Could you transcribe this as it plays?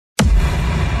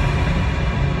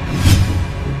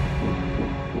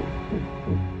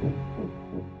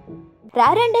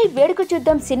రారండై వేడుక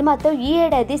చూద్దాం సినిమాతో ఈ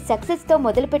ఏడాది సక్సెస్ తో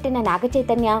మొదలుపెట్టిన నాగ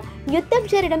చైతన్య యుద్ధం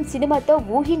చేరడం సినిమాతో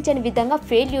ఊహించని విధంగా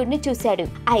ఫెయిల్యూర్ ని చూశాడు.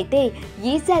 అయితే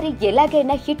ఈసారి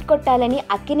ఎలాగైనా హిట్ కొట్టాలని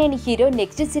అక్కినేని హీరో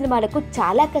నెక్స్ట్ సినిమాలకు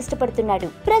చాలా కష్టపడుతున్నాడు.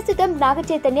 ప్రస్తుతం నాగ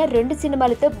చైతన్య 2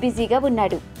 సినిమాలతో బిజీగా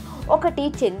ఉన్నాడు. ఒకటి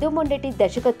చందు మొండెటి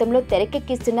దర్శకత్వంలో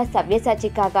తెరకెక్కిస్తున్న సవ్యసాచి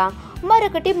కాగా,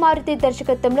 మరొకటి మారుతి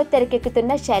దర్శకత్వంలో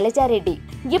తెరకెక్కుతున్న శైలజారెడ్డి.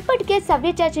 ఇప్పటికే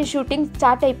సవ్యసాచి షూటింగ్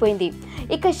స్టార్ట్ అయిపోయింది.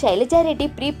 ఇక శైలజారెడ్డి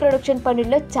ప్రీ ప్రొడక్షన్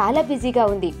పనుల్లో చాలా బిజీగా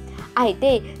ఉంది.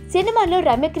 అయితే సినిమాలో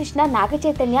రమ్యకృష్ణ నాగ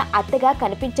చైతన్య అత్తగా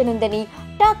కనిపించనుందని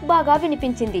టాక్ బాగా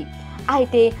వినిపించింది.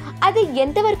 అయితే అది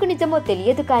ఎంతవరకు నిజమో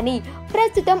తెలియదు కానీ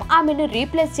ప్రస్తుతం ఆమెను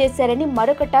రీప్లేస్ చేశారని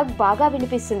మరొక టాక్ బాగా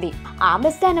వినిపిస్తుంది. ఆమె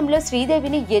స్థానంలో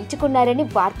శ్రీదేవిని ఎంచుకున్నారని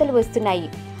వార్తలు వస్తున్నాయి.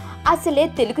 అసలే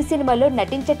తెలుగు సినిమాలో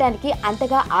నటించటానికి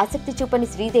అంతగా ఆసక్తి చూపని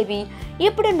శ్రీదేవి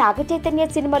ఇప్పుడు నాగ చైతన్య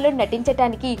సినిమాలో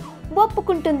నటించటానికి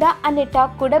ఒప్పుకుంటుందా అనే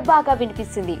టాక్ కూడా బాగా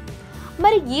వినిపిస్తుంది.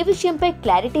 మరి ఈ విషయంపై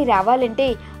క్లారిటీ రావాలంటే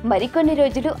మరికొన్ని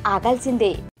రోజులు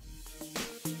ఆగాల్సిందే.